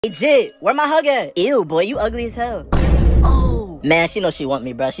Hey, Jit, where my hug at? Ew, boy, you ugly as hell. Oh, man, she know she want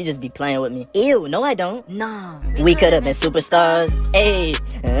me, bro. She just be playing with me. Ew, no, I don't. Nah. We could have been superstars. Hey,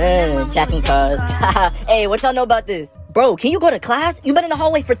 jacking cars. Hey, what y'all know about this? Bro, can you go to class? You been in the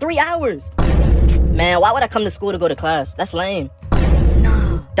hallway for 3 hours. Man, why would I come to school to go to class? That's lame.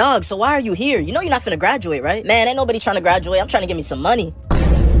 Nah. Dog, so why are you here? You know you're not finna graduate, right? Man, ain't nobody trying to graduate. I'm trying to get me some money.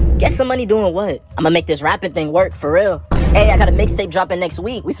 Get some money doing what? I'ma make this rapping thing work, for real. Hey, I got a mixtape dropping next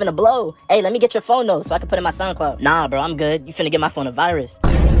week. We finna blow. Hey, let me get your phone though, so I can put it in my SoundCloud. Nah, bro, I'm good. You finna get my phone a virus.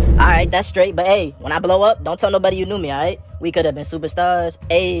 Alright, that's straight. But hey, when I blow up, don't tell nobody you knew me, alright? We could have been superstars.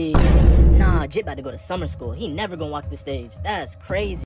 Hey. Nah, Jit about to go to summer school. He never gonna walk the stage. That's crazy.